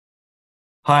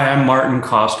Hi, I'm Martin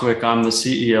Kostwick. I'm the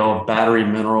CEO of Battery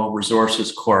Mineral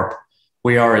Resources Corp.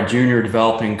 We are a junior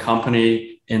developing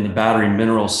company in the battery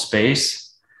mineral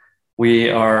space.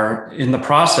 We are in the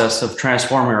process of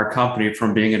transforming our company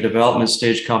from being a development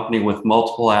stage company with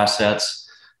multiple assets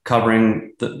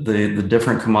covering the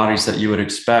different commodities that you would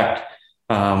expect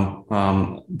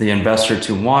the investor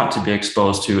to want to be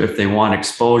exposed to if they want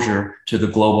exposure to the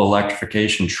global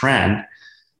electrification trend.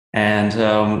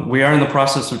 And we are in the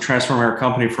process of transforming our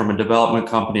company from a development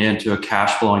company into a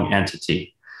cash flowing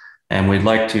entity. And we'd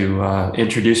like to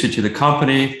introduce you to the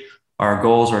company, our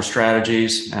goals, our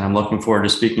strategies, and I'm looking forward to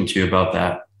speaking to you about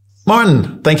that.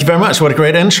 Martin, thank you very much. What a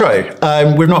great intro.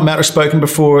 We've not met or spoken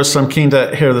before, so I'm keen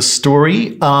to hear the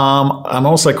story. I'm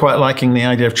also quite liking the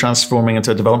idea of transforming into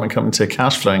a development company to a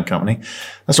cash flowing company.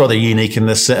 That's rather unique in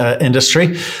this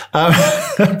industry.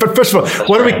 But first of all,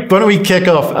 why don't we kick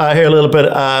off here a little bit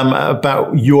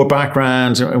about your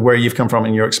background and where you've come from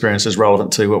and your experiences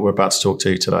relevant to what we're about to talk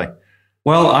to today.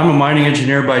 Well, I'm a mining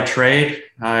engineer by trade.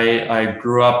 I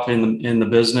grew up in the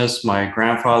business. My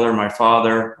grandfather, my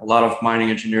father, a lot of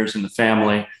mining engineers in the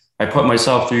family. I put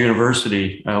myself through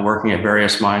university working at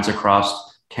various mines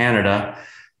across Canada,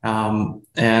 started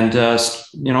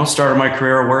my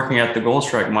career working at the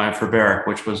Goldstrike mine for Barrick,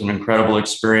 which was an incredible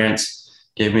experience.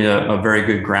 Gave me a very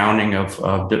good grounding of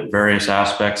various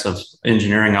aspects of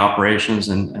engineering operations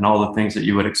and all the things that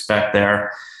you would expect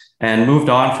there. And moved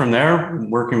on from there,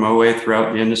 working my way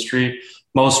throughout the industry.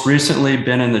 Most recently,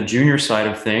 been in the junior side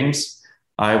of things.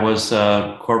 I was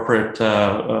corporate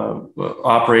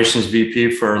operations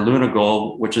VP for Luna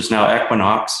Gold, which is now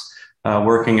Equinox,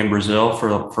 working in Brazil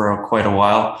for quite a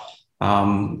while.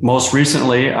 Most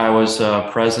recently, I was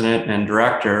president and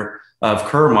director of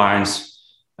Coeur Mines,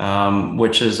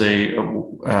 which is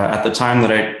at the time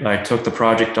that I took the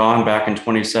project on back in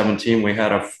 2017, we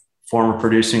had a former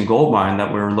producing gold mine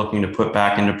that we were looking to put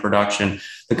back into production.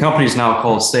 The company is now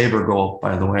called Sabre Gold,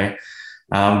 by the way.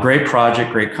 Great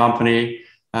project, great company.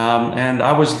 And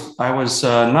I was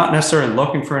not necessarily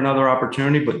looking for another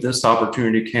opportunity, but this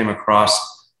opportunity came across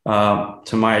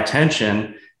to my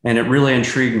attention, and it really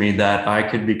intrigued me that I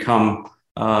could become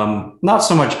not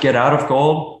so much get out of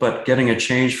gold, but getting a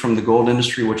change from the gold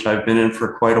industry, which I've been in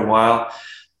for quite a while.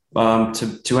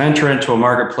 To enter into a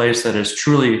marketplace that is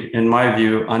truly, in my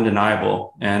view,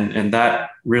 undeniable. And that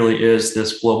really is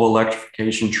this global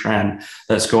electrification trend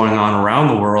that's going on around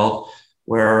the world,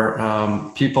 where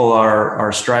people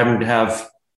are striving to have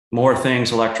more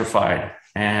things electrified.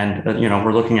 And,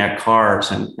 we're looking at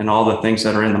cars and all the things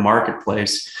that are in the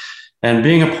marketplace. And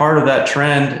being a part of that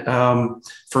trend,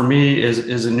 for me,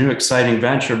 is a new exciting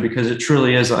venture because it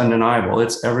truly is undeniable.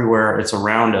 It's everywhere. It's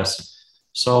around us.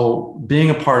 So being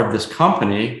a part of this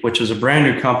company, which is a brand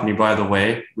new company, by the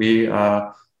way, we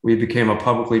became a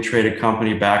publicly traded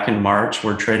company back in March.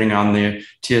 We're trading on the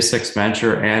TSX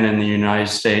Venture and in the United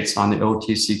States on the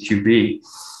OTCQB.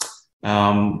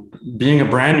 Being a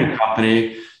brand new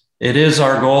company, it is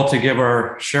our goal to give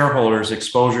our shareholders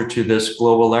exposure to this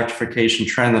global electrification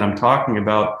trend that I'm talking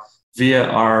about via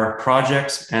our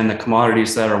projects and the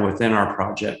commodities that are within our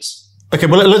projects. Okay,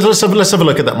 well, let's have a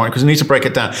look at that, Mark, because we need to break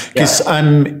it down. Because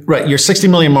right, you're 60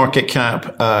 million market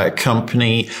cap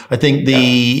company. I think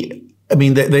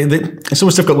it's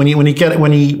always difficult when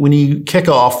you kick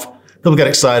off, people get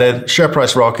excited, share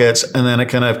price rockets, and then it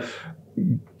kind of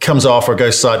comes off or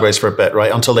goes sideways for a bit,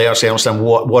 right? Until they actually understand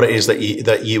what it is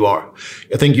that you are.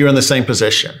 I think you're in the same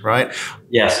position, right?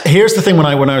 Yes. Here's the thing: when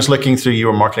I was looking through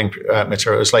your marketing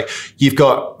material, it's like you've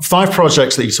got 5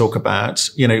 projects that you talk about.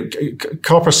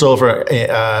 Copper, silver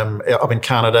up in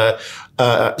Canada.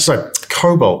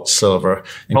 Cobalt, silver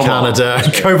in Canada,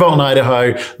 cobalt in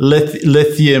Idaho,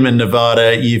 lithium in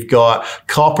Nevada. You've got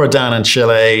copper down in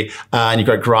Chile, and you've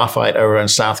got graphite over in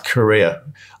South Korea.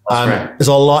 Right. There's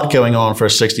a lot going on for a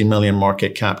 60 million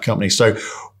market cap company. So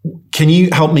can you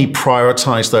help me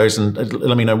prioritize those and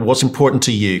let me know what's important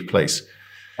to you, please?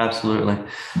 Absolutely.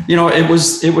 It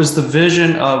was the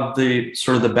vision of the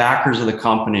sort of the backers of the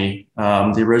company,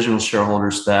 the original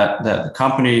shareholders, that the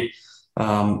company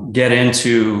get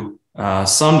into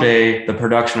someday the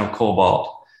production of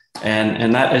cobalt.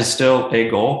 And that is still a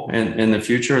goal in the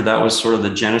future. That was sort of the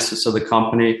genesis of the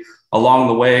company. Along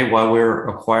the way, while we were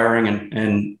acquiring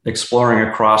and exploring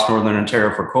across Northern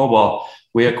Ontario for cobalt,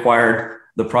 we acquired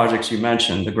the projects you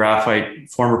mentioned, the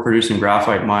former producing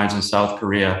graphite mines in South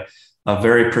Korea, a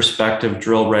very prospective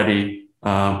drill-ready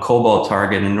cobalt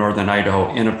target in Northern Idaho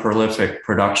in a prolific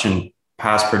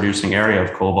past producing area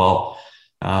of cobalt.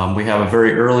 We have a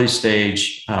very early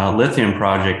stage lithium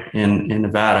project in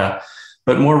Nevada.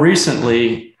 But more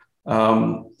recently,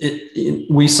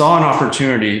 we saw an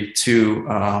opportunity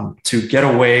to get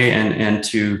away and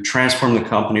to transform the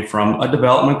company from a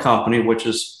development company, which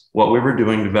is what we were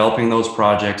doing, developing those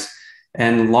projects,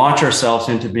 and launch ourselves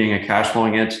into being a cash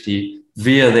flowing entity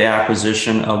via the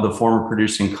acquisition of the former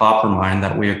producing copper mine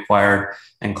that we acquired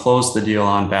and closed the deal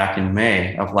on back in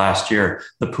May of last year,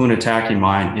 the Punataqui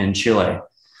mine in Chile.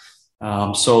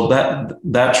 So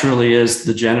that truly is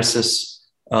the genesis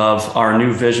of our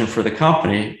new vision for the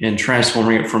company in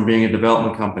transforming it from being a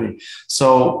development company.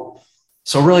 So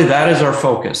really that is our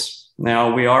focus.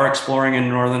 Now we are exploring in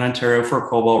Northern Ontario for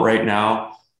cobalt right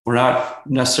now. We're not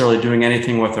necessarily doing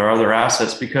anything with our other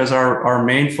assets because our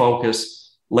main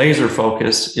focus, laser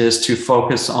focus, is to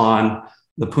focus on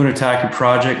the Punataqui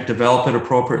project, develop it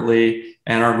appropriately,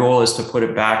 and our goal is to put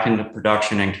it back into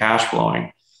production and cash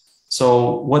flowing.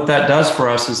 So what that does for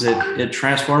us is it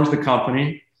transforms the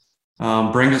company,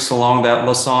 brings us along that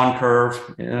Lassonde curve,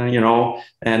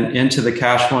 and into the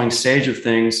cash flowing stage of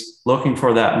things, looking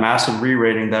for that massive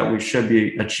re-rating that we should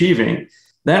be achieving.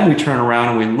 Then we turn around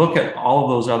and we look at all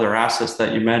of those other assets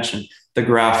that you mentioned, the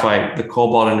graphite, the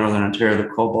cobalt in Northern Ontario, the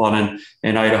cobalt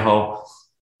in Idaho.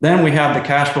 Then we have the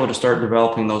cash flow to start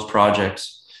developing those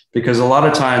projects. Because a lot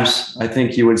of times I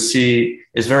think you would see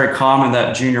it's very common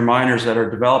that junior miners that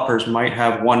are developers might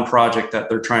have one project that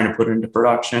they're trying to put into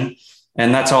production,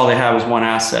 and that's all they have is one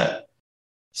asset.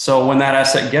 So when that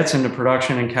asset gets into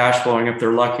production and cash flowing, if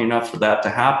they're lucky enough for that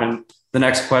to happen, the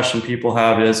next question people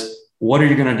have is, what are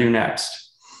you going to do next?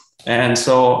 And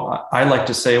so I like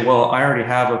to say, well, I already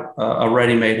have a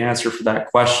ready-made answer for that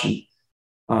question.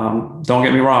 Don't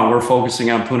get me wrong, we're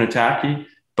focusing on Punataqui,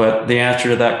 but the answer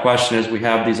to that question is we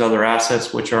have these other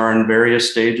assets which are in various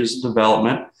stages of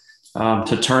development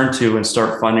to turn to and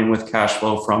start funding with cash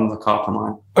flow from the copper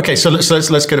mine. Okay, so let's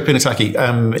go to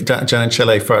Punataqui, down in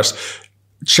Chile first.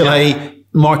 Chile. Yeah.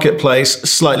 Marketplace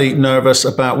slightly nervous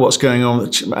about what's going on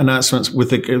with announcements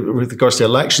with regards to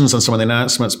elections and some of the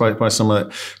announcements by some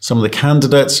of the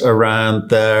candidates around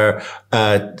their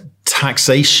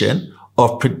taxation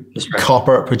of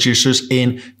copper producers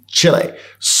in Chile.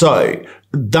 So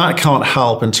that can't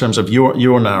help in terms of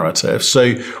your narrative.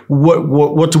 So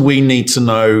what do we need to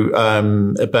know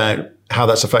about how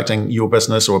that's affecting your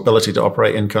business or ability to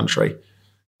operate in country?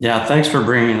 Yeah, thanks for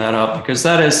bringing that up, because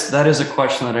that is a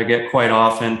question that I get quite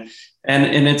often,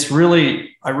 and it's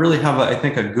really, I really have I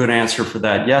think a good answer for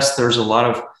that. Yes, there's a lot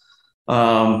of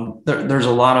there's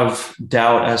a lot of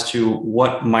doubt as to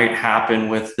what might happen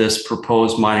with this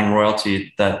proposed mining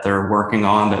royalty that they're working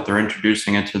on, that they're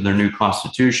introducing into their new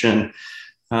constitution.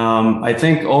 I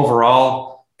think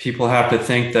overall, people have to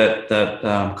think that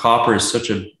copper is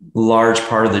such a large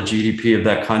part of the GDP of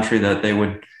that country that they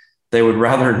would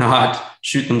rather not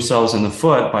shoot themselves in the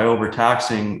foot by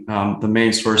overtaxing the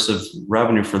main source of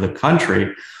revenue for the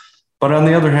country. But on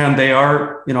the other hand, they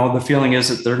are, the feeling is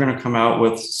that they're going to come out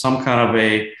with some kind of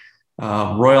a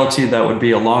royalty that would be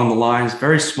along the lines,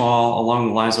 very small, along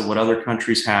the lines of what other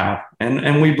countries have.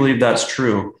 And we believe that's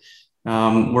true.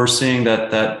 We're seeing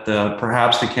that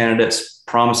perhaps the candidates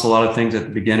promise a lot of things at the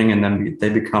beginning and then they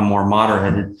become more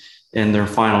moderated in their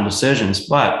final decisions.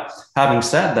 But having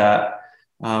said that,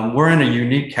 we're in a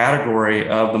unique category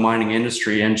of the mining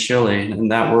industry in Chile,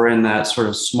 and that we're in that sort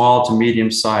of small to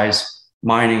medium-sized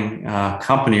mining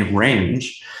company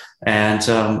range. And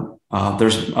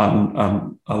there's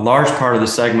a large part of the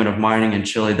segment of mining in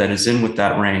Chile that is in with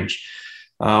that range.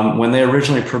 When they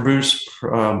originally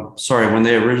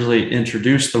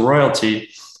introduced the royalty,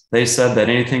 they said that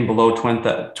anything below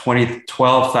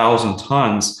 12,000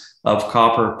 tons of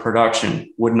copper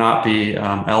production would not be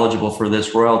eligible for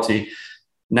this royalty.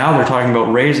 Now they're talking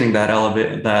about raising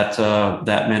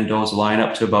that Mendoza line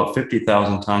up to about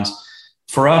 50,000 tons.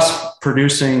 For us,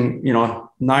 producing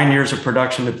 9 years of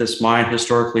production at this mine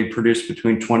historically produced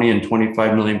between 20 and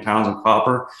 25 million pounds of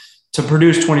copper. To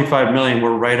produce 25 million,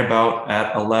 we're right about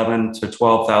at 11 to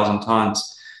 12,000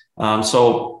 tons.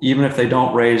 So even if they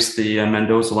don't raise the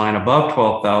Mendoza line above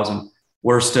 12,000,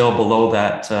 we're still below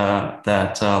that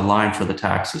line for the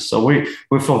taxes. So we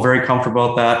feel very comfortable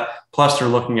about that. Plus, they're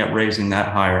looking at raising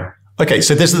that higher. Okay,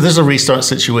 so this is a restart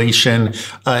situation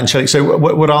in Chile. So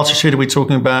what altitude are we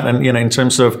talking about? And in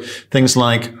terms of things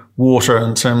like water,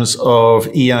 in terms of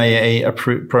EIA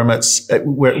approved permits,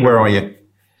 where are you?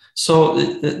 So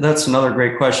that's another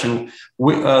great question.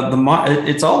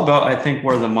 It's all about, I think,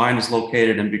 where the mine is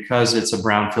located, and because it's a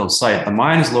brownfield site, the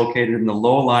mine is located in the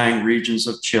low-lying regions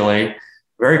of Chile,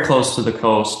 very close to the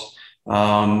coast,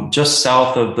 just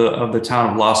south of the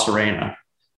town of La Serena,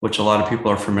 which a lot of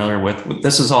people are familiar with.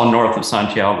 This is all north of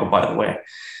Santiago, by the way.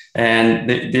 And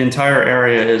the entire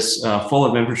area is full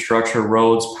of infrastructure,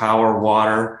 roads, power,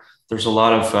 water. There's a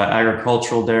lot of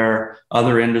agricultural there,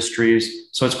 other industries.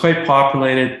 So it's quite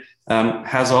populated,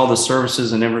 has all the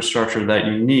services and infrastructure that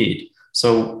you need.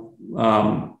 So,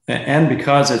 and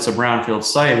because it's a brownfield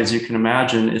site, as you can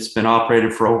imagine, it's been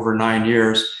operated for over 9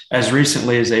 years. As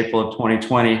recently as April of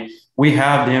 2020, we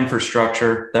have the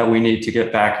infrastructure that we need to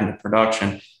get back into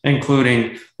production,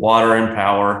 including water and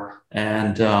power.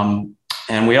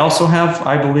 And we also have,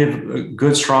 I believe, a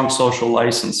good, strong social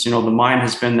license. The mine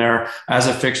has been there as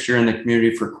a fixture in the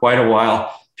community for quite a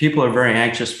while. People are very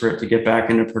anxious for it to get back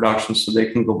into production so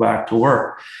they can go back to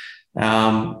work.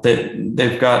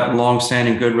 They've got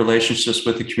longstanding good relationships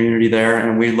with the community there,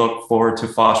 and we look forward to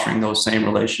fostering those same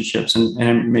relationships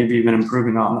and maybe even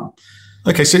improving on them.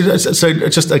 Okay, so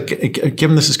just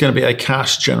given this is going to be a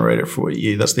cash generator for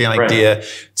you, that's the idea,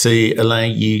 right, to allow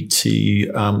you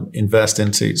to invest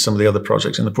into some of the other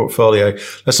projects in the portfolio.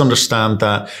 Let's understand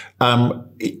that.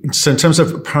 So in terms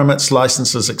of permits,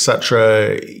 licenses,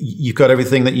 etc., you've got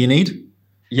everything that you need?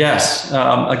 Yes.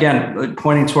 Again,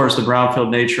 pointing towards the brownfield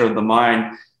nature of the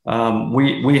mine,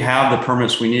 we have the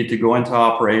permits we need to go into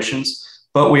operations,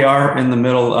 but we are in the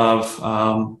middle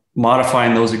of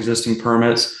modifying those existing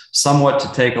permits somewhat to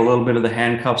take a little bit of the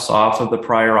handcuffs off of the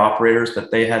prior operators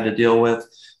that they had to deal with.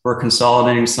 We're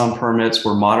consolidating some permits,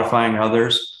 we're modifying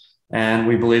others, and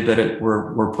we believe that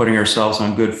we're putting ourselves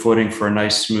on good footing for a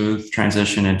nice, smooth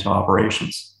transition into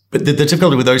operations. But the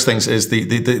difficulty with those things is the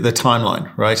timeline,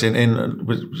 right?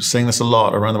 We're seeing this a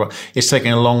lot around the world. It's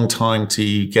taking a long time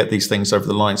to get these things over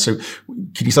the line. So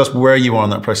can you tell us where you are in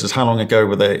that process? How long ago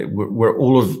were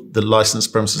all of the license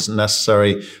permissions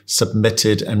necessary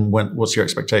submitted? And what's your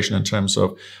expectation in terms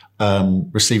of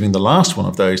receiving the last one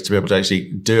of those to be able to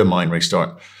actually do a mine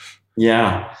restart?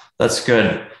 Yeah, that's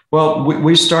good. Well,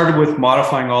 we started with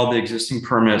modifying all the existing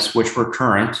permits, which were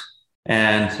current.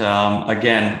 And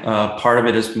again, part of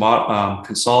it is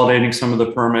consolidating some of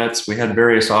the permits. We had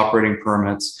various operating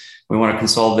permits. We want to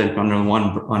consolidate under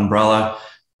one umbrella.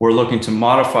 We're looking to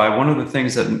modify. One of the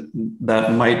things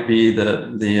that might be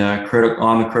on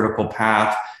the critical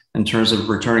path in terms of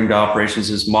returning to operations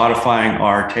is modifying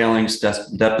our tailings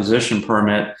deposition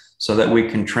permit so that we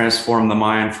can transform the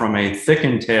mine from a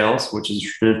thickened tails, which is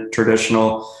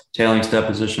traditional tailings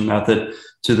deposition method,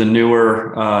 to the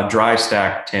newer dry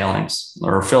stack tailings,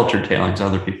 or filtered tailings,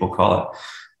 other people call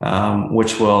it,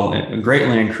 which will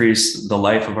greatly increase the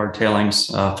life of our tailings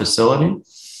facility.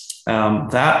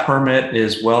 That permit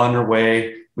is well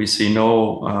underway. We see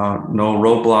no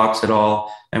roadblocks at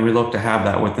all, and we look to have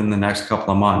that within the next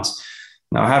couple of months.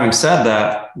 Now, having said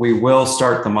that, we will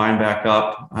start the mine back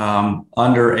up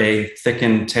under a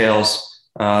thickened tails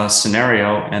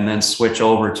scenario, and then switch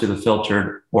over to the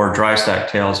filtered or dry stack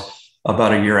tails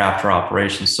about a year after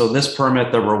operations. So this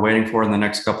permit that we're waiting for in the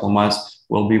next couple of months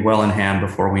will be well in hand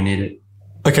before we need it.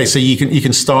 Okay, so you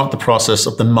can start the process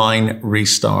of the mine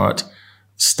restart,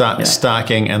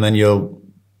 stacking, and then you'll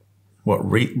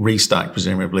restack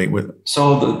presumably with.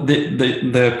 So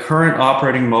the current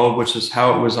operating mode, which is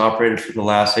how it was operated for the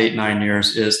last 8-9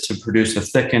 years, is to produce a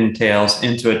thickened tails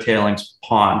into a tailings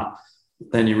pond.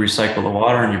 Then you recycle the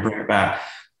water and you bring it back.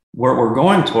 What we're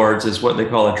going towards is what they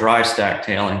call a dry stack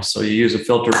tailings. So you use a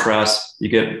filter press, you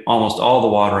get almost all the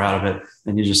water out of it,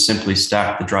 and you just simply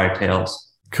stack the dry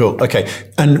tails. Cool. Okay.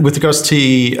 And with regards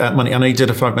to money, I know you did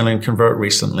a 5 million convert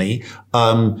recently.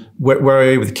 Where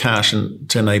are you with cash and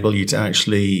to enable you to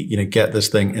actually, get this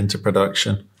thing into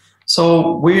production?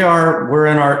 So we're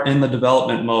in the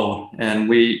development mode, and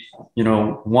we,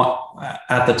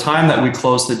 at the time that we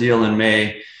closed the deal in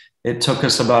May, it took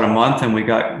us about a month, and we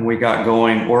got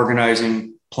going,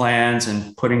 organizing plans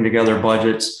and putting together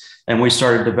budgets, and we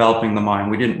started developing the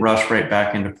mine. We didn't rush right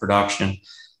back into production.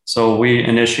 So we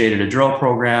initiated a drill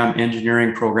program,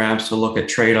 engineering programs to look at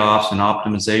trade-offs and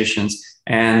optimizations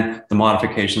and the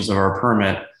modifications of our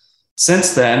permit.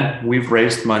 Since then, we've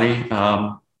raised money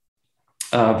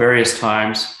various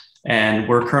times, and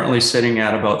we're currently sitting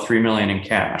at about 3 million in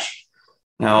cash.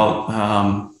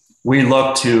 Now, we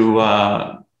look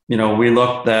to we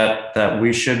looked that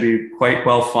we should be quite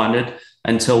well funded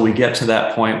until we get to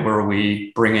that point where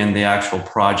we bring in the actual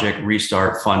project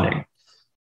restart funding.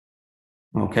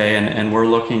 Okay, and we're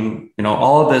looking,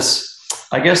 all of this,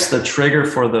 I guess the trigger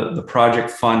for the project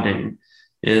funding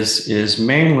is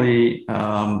mainly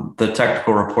the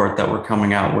technical report that we're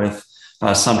coming out with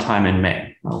sometime in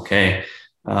May. Okay,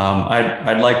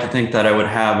 I'd like to think that I would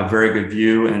have a very good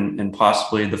view and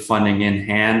possibly the funding in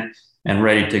hand and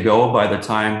ready to go by the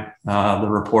time the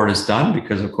report is done,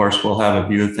 because of course we'll have a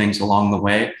view of things along the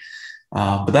way.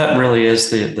 But that really is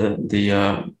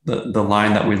the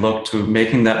line that we look to,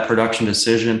 making that production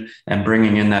decision and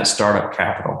bringing in that startup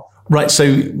capital. Right. So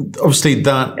obviously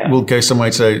that will go some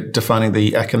way to defining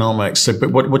the economics. So,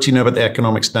 but what do you know about the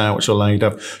economics now, which will allow you to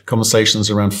have conversations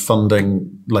around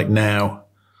funding like now?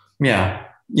 Yeah.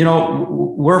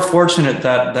 We're fortunate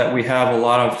that we have a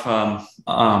lot of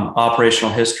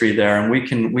operational history there, and we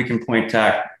can point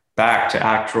back to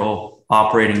actual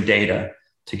operating data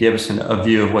to give us a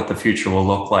view of what the future will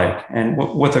look like, and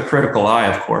with a critical eye,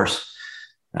 of course.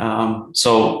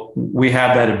 So we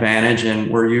have that advantage,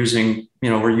 and we're using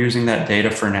that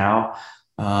data for now.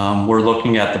 We're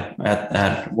looking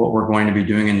at what we're going to be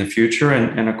doing in the future,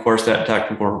 and of course that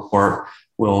technical report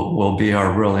will be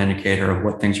our real indicator of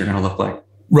what things are going to look like.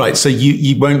 Right. So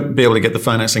you won't be able to get the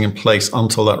financing in place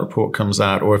until that report comes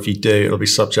out, or if you do, it'll be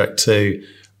subject to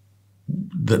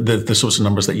the sorts of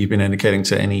numbers that you've been indicating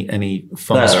to any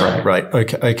funder. That's right. Right.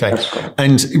 Okay. That's right.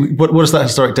 And what does that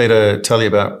historic data tell you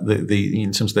about the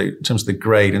in terms of the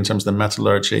grade, in terms of the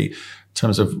metallurgy, in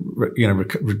terms of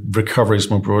recoveries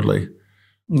more broadly?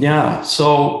 Yeah.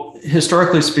 So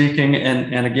historically speaking,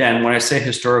 and again, when I say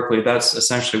historically, that's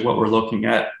essentially what we're looking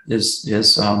at is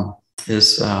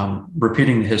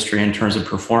repeating the history in terms of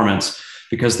performance,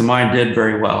 because the mine did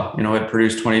very well. It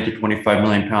produced 20 to 25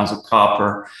 million pounds of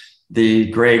copper.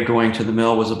 The grade going to the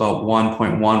mill was about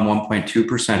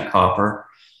 1.2% copper.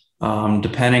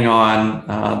 Depending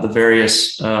on the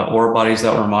various ore bodies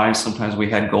that were mined, sometimes we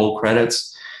had gold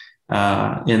credits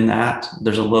in that.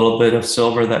 There's a little bit of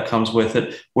silver that comes with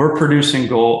it. We're producing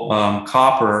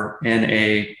copper in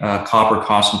a copper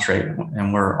concentrate,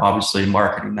 and we're obviously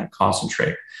marketing that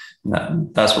concentrate.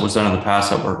 That's what was done in the past.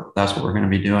 That's what we're going to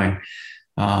be doing.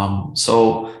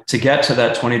 So to get to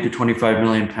that 20 to 25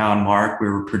 million pound mark,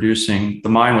 the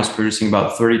mine was producing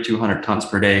about 3,200 tons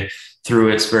per day through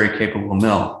its very capable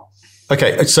mill.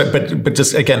 Okay. So, but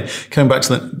just again, coming back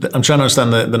to I'm trying to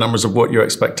understand the numbers of what your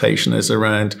expectation is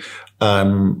around,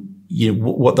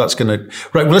 what that's going to,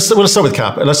 right. Well, let's start with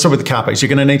cap. Let's start with the capex. You're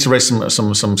going to need to raise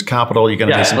some capital. You're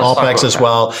going to need some OpEx as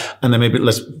well. And then maybe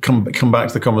let's come back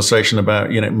to the conversation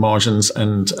about, margins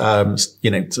and,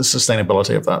 the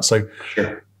sustainability of that. So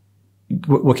sure.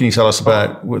 What can you tell us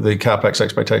about the capex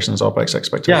expectations, OpEx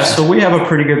expectations? Yeah, so we have a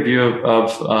pretty good view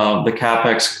of the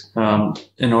capex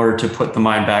in order to put the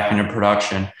mine back into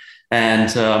production, and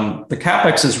the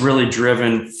capex is really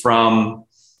driven from,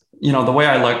 the way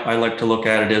I like to look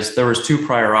at it is there was two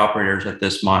prior operators at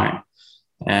this mine,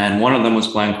 and one of them was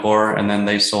Glencore, and then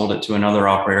they sold it to another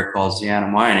operator called Ziana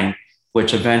Mining,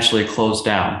 which eventually closed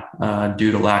down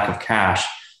due to lack of cash.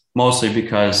 Mostly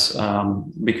because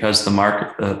the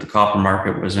market, the copper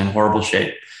market, was in horrible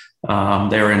shape.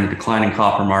 They were in a declining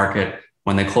copper market.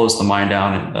 When they closed the mine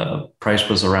down, the price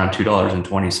was around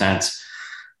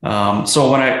 $2.20. So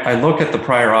when I look at the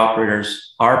prior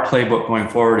operators, our playbook going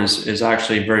forward is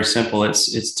actually very simple.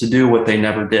 It's to do what they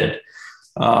never did.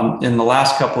 In the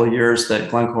last couple of years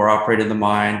that Glencore operated the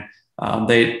mine,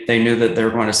 they knew that they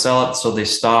were going to sell it, so they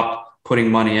stopped putting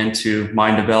money into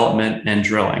mine development and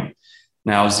drilling.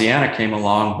 Now, Ziana came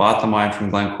along, bought the mine from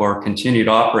Glencore, continued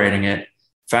operating it,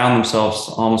 found themselves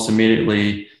almost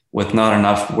immediately with not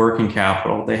enough working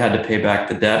capital. They had to pay back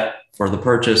the debt for the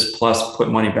purchase, plus put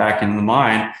money back in the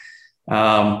mine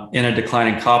in a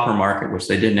declining copper market, which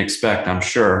they didn't expect, I'm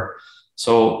sure.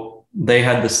 So they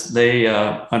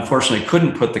unfortunately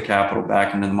couldn't put the capital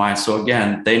back into the mine. So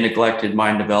again, they neglected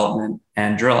mine development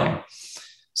and drilling.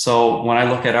 So when I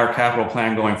look at our capital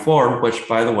plan going forward, which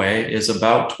by the way is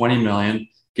about 20 million,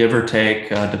 give or take,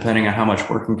 depending on how much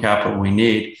working capital we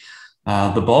need,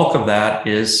 the bulk of that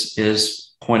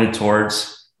is pointed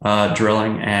towards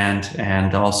drilling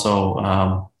and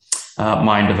also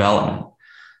mine development.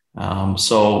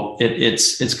 So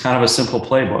it's kind of a simple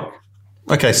playbook.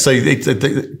 Okay, so it's a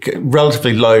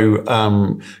relatively low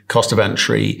cost of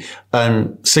entry,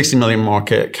 60 million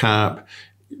market cap.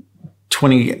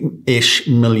 20-ish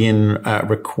million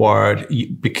required.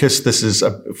 Because this is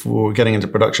for getting into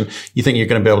production, you think you're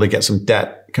going to be able to get some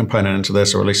debt component into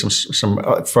this, or at least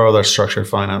some further structured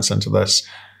finance into this?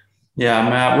 Yeah,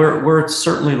 Matt, we're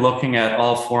certainly looking at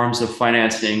all forms of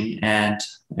financing, and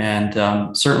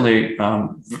certainly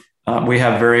we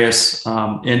have various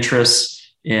interests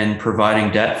in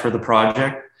providing debt for the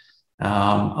project.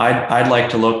 I'd like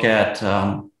to look at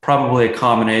probably a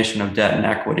combination of debt and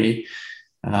equity.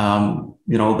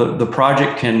 The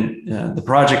project,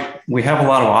 we have a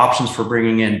lot of options for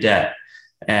bringing in debt,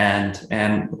 and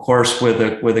of course with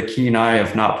a keen eye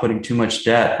of not putting too much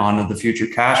debt onto the future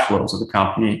cash flows of the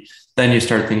company. Then you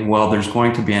start thinking, well, there's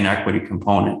going to be an equity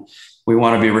component. We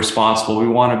want to be responsible. We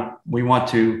want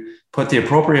to put the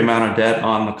appropriate amount of debt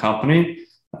on the company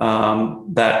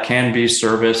that can be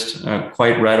serviced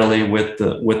quite readily with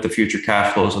the future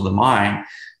cash flows of the mine,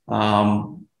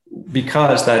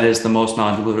 because that is the most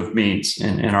non-dilutive means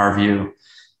in our view.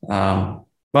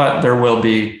 But there will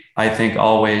be, I think,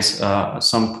 always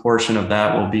some portion of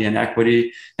that will be in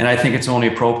equity, and I think it's only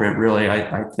appropriate. Really,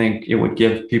 I think it would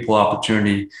give people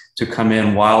opportunity to come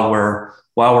in while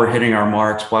we're hitting our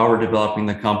marks, while we're developing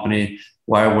the company,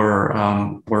 while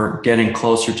we're getting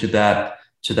closer to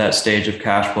that stage of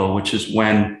cash flow, which is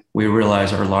when we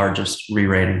realize our largest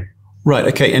re-rating. Right.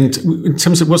 Okay. And in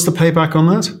terms of what's the payback on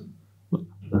that?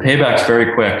 The payback's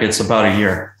very quick. It's about a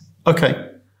year. Okay.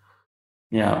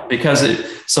 Yeah, because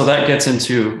so that gets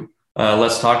into,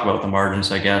 let's talk about the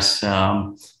margins, I guess.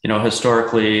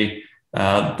 Historically,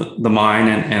 the mine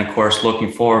and of course, looking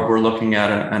forward, we're looking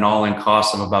at an all-in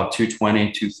cost of about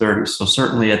 $220, $230. So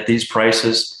certainly at these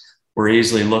prices, we're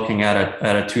easily looking at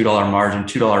a $2 margin,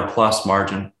 $2 plus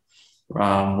margin.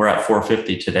 We're at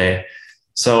 $450 today.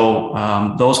 So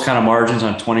those kind of margins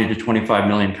on 20 to 25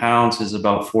 million pounds is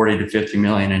about 40 to 50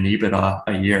 million in EBITDA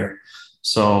a year.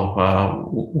 So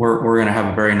we're going to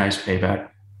have a very nice payback.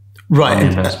 Right.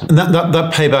 And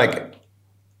that payback,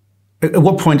 at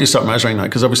what point do you start measuring that?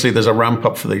 Because obviously there's a ramp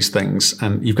up for these things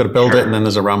and you've got to build it and then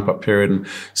there's a ramp up period. And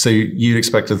so you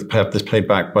expect to have this paid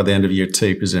back by the end of year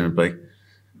 2, presumably.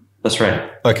 That's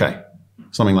right. Okay.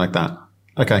 Something like that.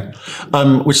 Okay.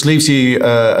 Which leaves you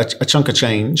a chunk of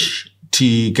change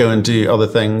to go and do other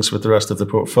things with the rest of the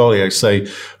portfolio. So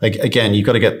again, you've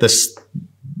got to get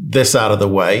this out of the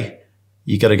way.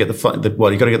 You got to get you got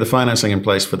to get the financing in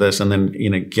place for this, and then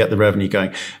get the revenue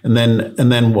going, and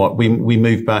then what? We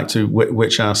move back to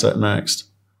which asset next?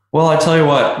 Well, I tell you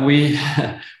what,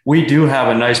 we do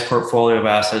have a nice portfolio of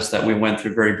assets that we went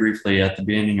through very briefly at the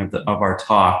beginning of our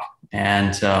talk,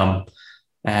 and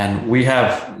we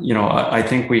have, I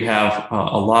think we have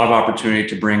a lot of opportunity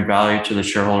to bring value to the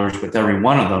shareholders with every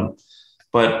one of them.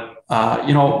 But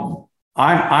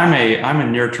I'm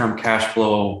a near-term cash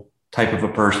flow type of a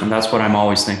person. That's what I'm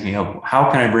always thinking of.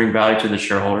 How can I bring value to the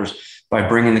shareholders by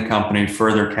bringing the company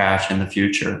further cash in the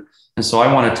future? And so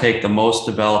I want to take the most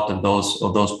developed of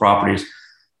those properties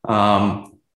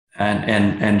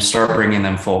and start bringing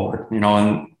them forward.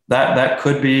 And that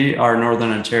could be our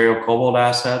Northern Ontario cobalt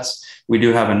assets. We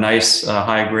do have a nice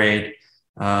high grade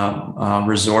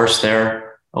resource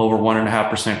there, over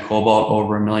 1.5% cobalt,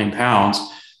 over 1 million pounds.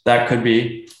 That could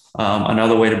be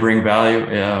another way to bring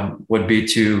value. Would be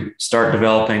to start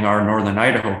developing our Northern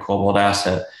Idaho cobalt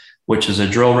asset, which is a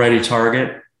drill ready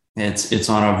target. It's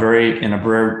on a very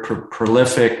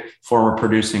prolific former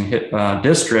producing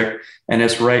district, and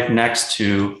it's right next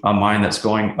to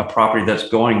a property that's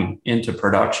going into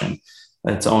production.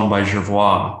 It's owned by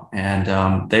Jervois,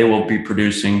 and they will be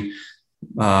producing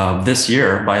this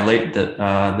year. By late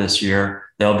this year,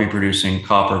 they'll be producing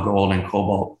copper, gold, and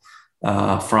cobalt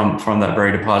from that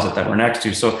very deposit that we're next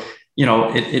to. So,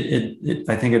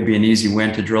 I think it'd be an easy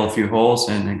win to drill a few holes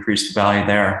and increase the value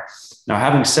there. Now,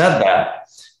 having said that,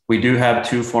 we do have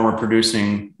 2 former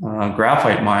producing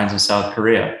graphite mines in South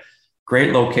Korea.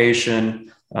 Great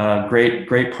location,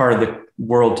 great part of the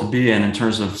world to be in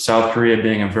terms of South Korea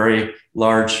being a very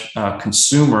large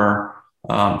consumer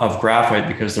of graphite,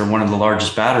 because they're one of the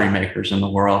largest battery makers in the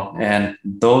world. And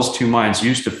those 2 mines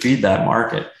used to feed that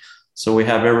market. So we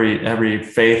have every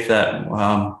faith that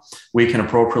we can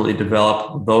appropriately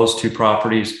develop those 2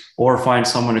 properties, or find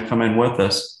someone to come in with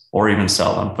us, or even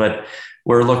sell them. But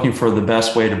we're looking for the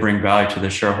best way to bring value to the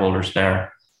shareholders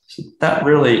there. So that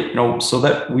really, so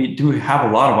that we do have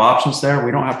a lot of options there.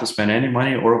 We don't have to spend any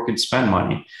money, or we can spend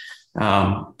money.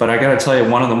 But I got to tell you,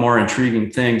 one of the more intriguing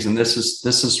things, and this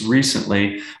is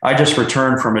recently, I just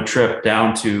returned from a trip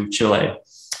down to Chile.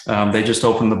 They just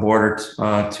opened the border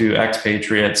to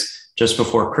expatriates just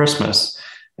before Christmas.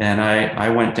 And I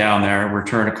went down there,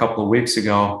 returned a couple of weeks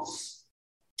ago.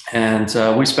 And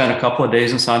we spent a couple of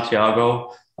days in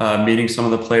Santiago, meeting some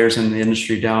of the players in the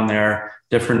industry down there,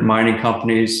 different mining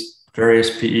companies,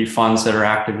 various PE funds that are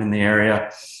active in the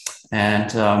area.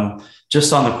 And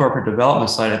just on the corporate development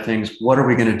side of things, what are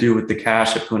we going to do with the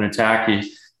cash at Punitaqui?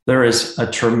 There is a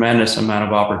tremendous amount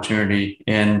of opportunity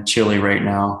in Chile right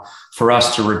now for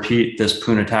us to repeat this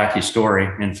Punitaqui story.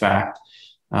 In fact,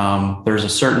 there's a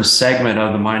certain segment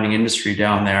of the mining industry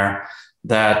down there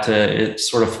that it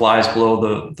sort of flies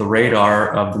below the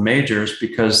radar of the majors,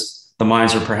 because the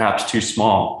mines are perhaps too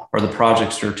small, or the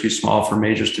projects are too small for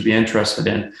majors to be interested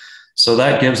in. So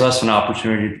that gives us an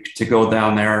opportunity to go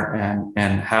down there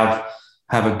and have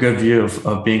a good view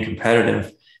of being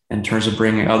competitive in terms of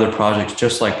bringing other projects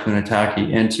just like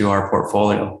Punitaqui into our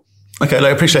portfolio. Okay, I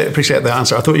appreciate the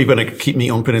answer. I thought you were going to keep me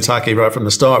on Punitaki right from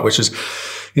the start, which is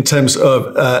in terms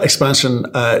of expansion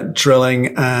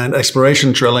drilling and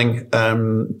exploration drilling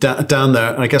down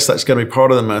there. And I guess that's going to be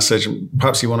part of the message.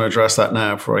 Perhaps you want to address that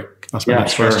now before I ask my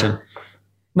next question.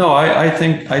 No, I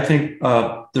think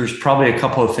there's probably a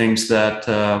couple of things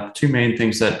that two main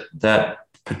things that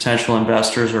potential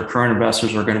investors or current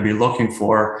investors are going to be looking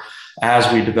for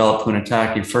as we develop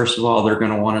Punitaki. First of all, they're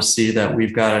going to want to see that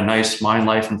we've got a nice mine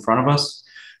life in front of us.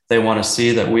 They want to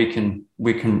see that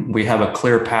we have a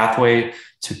clear pathway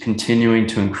to continuing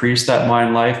to increase that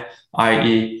mine life,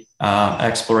 i.e.,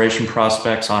 exploration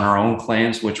prospects on our own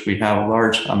claims, which we have a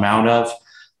large amount of.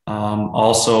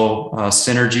 Also,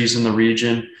 synergies in the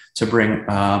region to bring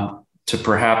to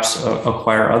perhaps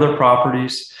acquire other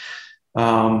properties.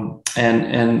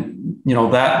 And you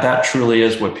know, that truly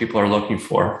is what people are looking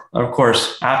for. Of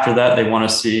course, after that, they want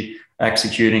to see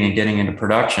executing and getting into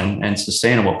production and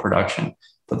sustainable production.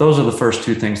 But those are the first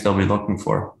two things they'll be looking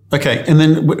for. Okay, and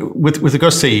then with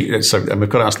regards to, so we've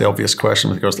got to ask the obvious question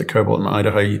with regards to cobalt in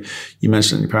Idaho. You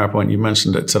mentioned it in your PowerPoint, you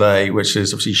mentioned it today, which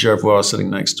is obviously Jervois sitting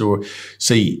next door.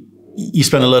 So you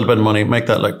spend a little bit of money, make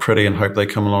that look pretty, and hope they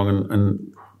come along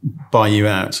and buy you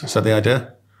out. Is that the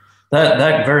idea?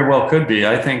 That very well could be.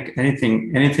 I think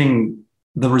anything,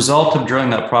 the result of drilling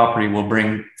that property will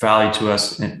bring value to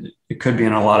us. It could be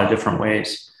in a lot of different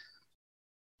ways.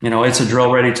 You know, it's a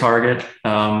drill-ready target,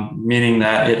 meaning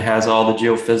that it has all the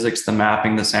geophysics, the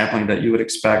mapping, the sampling that you would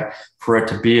expect for it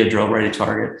to be a drill-ready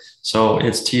target. So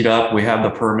it's teed up. We have the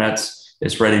permits.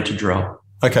 It's ready to drill.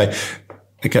 Okay.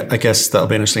 I guess that'll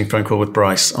be an interesting phone call with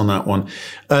Bryce on that one.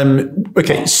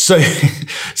 Okay, so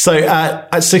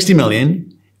at 60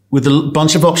 million, with a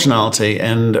bunch of optionality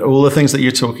and all the things that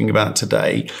you're talking about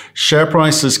today, share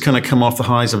prices kind of come off the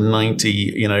highs of 90,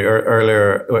 you know,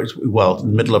 earlier, well,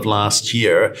 middle of last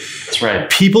year. That's right.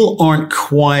 People aren't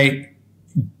quite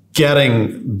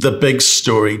getting the big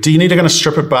story. Do you need to kind of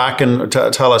strip it back and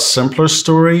tell a simpler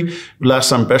story,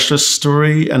 less ambitious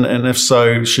story? And if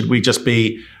so, should we just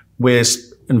be, with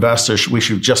investors, we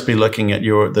should just be looking at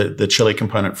the Chile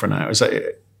component for now? Is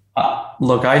that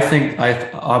look, I think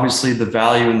obviously the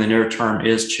value in the near term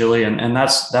is Chile, and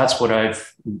that's what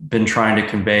I've been trying to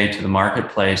convey to the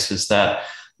marketplace, is that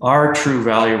our true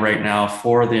value right now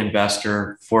for the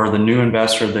investor, for the new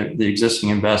investor, the existing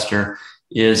investor,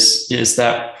 is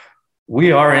that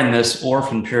we are in this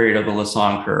orphan period of the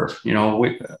Lassonde curve. You know,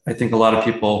 I think a lot of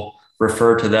people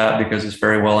refer to that because it's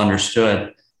very well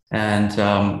understood. And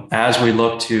as we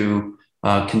look to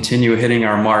continue hitting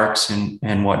our marks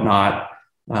and whatnot,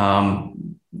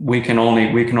 we can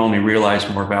only realize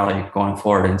more value going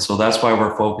forward, and so that's why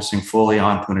we're focusing fully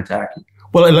on Punitaki.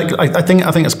 Well, I think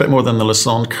it's a bit more than the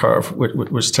Lassonde curve,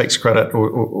 which takes credit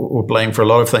or blame for a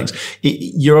lot of things.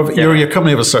 You're a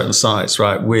company of a certain size,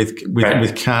 right?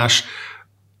 With cash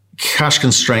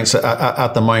constraints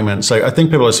at the moment. So I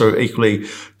think people are sort of equally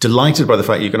delighted by the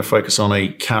fact you're going to focus on a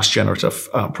cash generative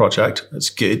project. That's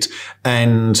good.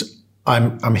 And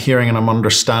I'm hearing and I'm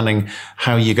understanding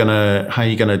how you're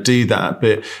gonna do that.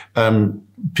 But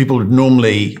people would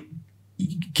normally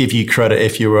give you credit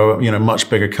if you were a much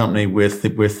bigger company with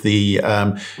the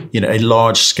a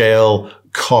large scale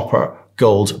copper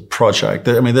gold project.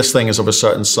 I mean, this thing is of a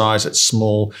certain size. It's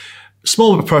small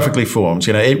but perfectly formed.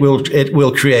 You know, it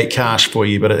will create cash for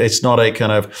you, but it's not a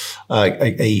kind of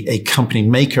a company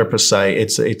maker per se.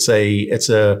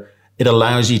 It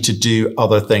allows you to do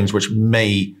other things which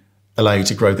may allow you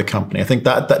to grow the company. I think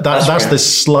that's right. The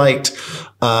slight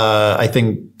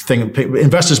thing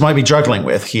investors might be juggling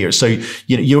with here. So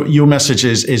your message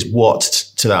is what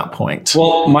to that point?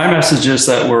 Well, my message is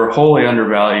that we're wholly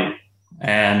undervalued,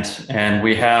 and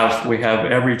we have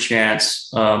every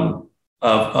chance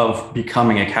of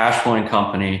becoming a cash flowing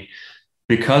company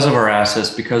because of our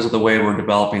assets, because of the way we're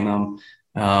developing them,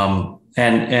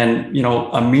 and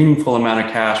a meaningful amount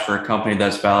of cash for a company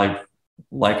that's valued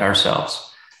like ourselves.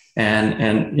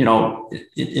 And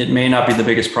it may not be the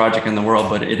biggest project in the world,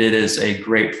 but it is a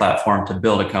great platform to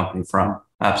build a company from.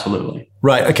 Absolutely.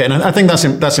 Right. Okay. And I think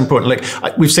that's important.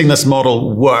 Like we've seen this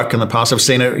model work in the past. I've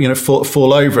seen it,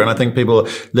 fall over. And I think people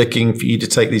are looking for you to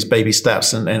take these baby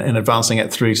steps and advancing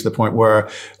it through to the point where,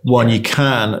 one, you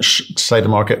can say to the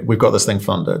market, we've got this thing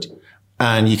funded.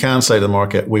 And you can say to the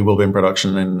market, we will be in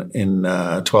production in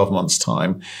 12 months'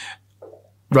 time.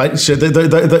 Right. So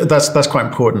that's quite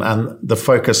important. And the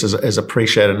focus is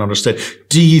appreciated and understood.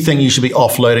 Do you think you should be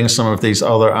offloading some of these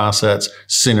other assets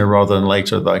sooner rather than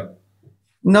later, though?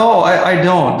 No, I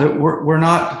don't. We're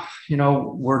not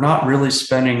really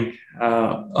spending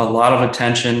a lot of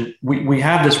attention. We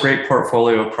have this great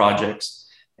portfolio of projects,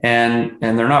 and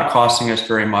they're not costing us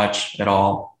very much at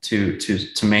all to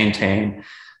maintain,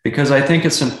 because I think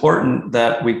it's important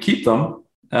that we keep them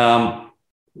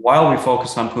while we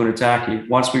focus on Punitaki.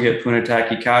 Once we get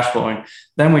Punitaki cash flowing,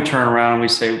 then we turn around and we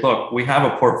say, look, we have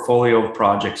a portfolio of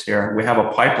projects here. We have a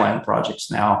pipeline of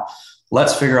projects now.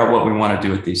 Let's figure out what we want to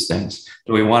do with these things.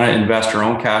 Do we want to invest our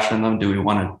own cash in them? Do we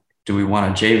want to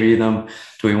JV them?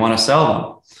 Do we want to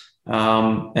sell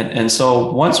them? And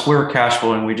so once we're cash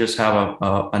flowing, we just have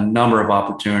a number of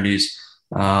opportunities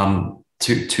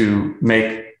to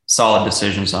make solid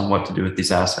decisions on what to do with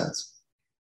these assets.